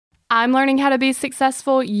I'm learning how to be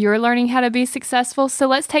successful. You're learning how to be successful. So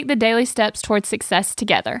let's take the daily steps towards success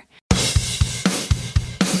together.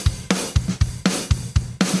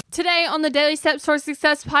 Today on the Daily Steps Towards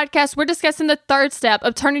Success podcast, we're discussing the third step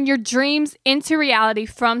of turning your dreams into reality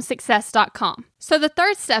from success.com. So the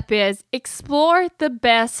third step is explore the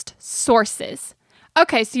best sources.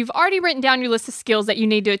 Okay, so you've already written down your list of skills that you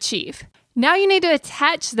need to achieve. Now you need to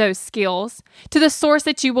attach those skills to the source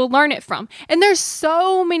that you will learn it from. And there's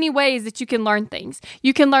so many ways that you can learn things.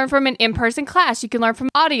 You can learn from an in-person class. You can learn from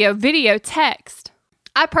audio, video, text.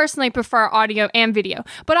 I personally prefer audio and video,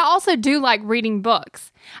 but I also do like reading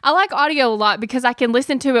books. I like audio a lot because I can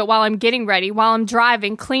listen to it while I'm getting ready, while I'm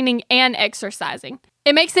driving, cleaning, and exercising.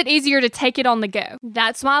 It makes it easier to take it on the go.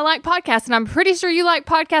 That's why I like podcasts, and I'm pretty sure you like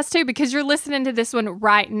podcasts too because you're listening to this one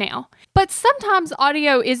right now. But sometimes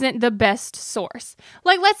audio isn't the best source.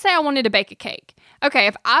 Like, let's say I wanted to bake a cake. Okay,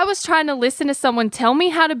 if I was trying to listen to someone tell me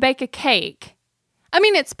how to bake a cake, I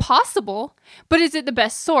mean, it's possible, but is it the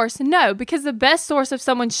best source? No, because the best source of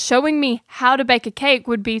someone showing me how to bake a cake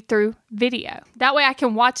would be through video. That way I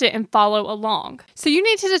can watch it and follow along. So you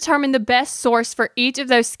need to determine the best source for each of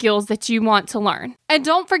those skills that you want to learn. And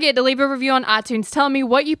don't forget to leave a review on iTunes telling me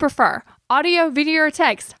what you prefer, audio, video, or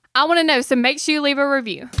text. I want to know, so make sure you leave a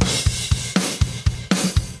review.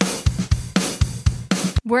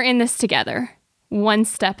 We're in this together, one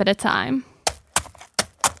step at a time.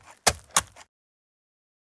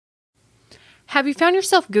 Have you found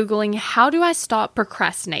yourself Googling, how do I stop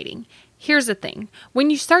procrastinating? Here's the thing. When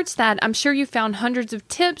you search that, I'm sure you found hundreds of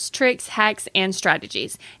tips, tricks, hacks, and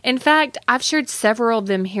strategies. In fact, I've shared several of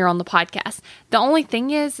them here on the podcast. The only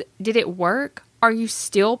thing is, did it work? Are you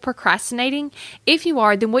still procrastinating? If you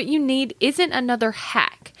are, then what you need isn't another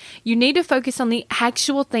hack. You need to focus on the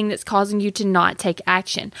actual thing that's causing you to not take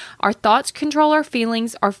action. Our thoughts control our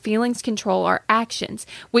feelings control our actions,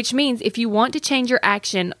 which means if you want to change your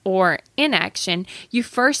action or inaction, you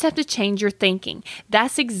first have to change your thinking.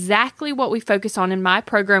 That's exactly what we focus on in my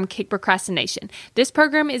program, Kick Procrastination. This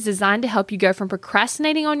program is designed to help you go from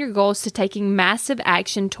procrastinating on your goals to taking massive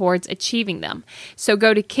action towards achieving them. So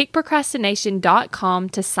go to kickprocrastination.com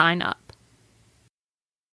to sign up.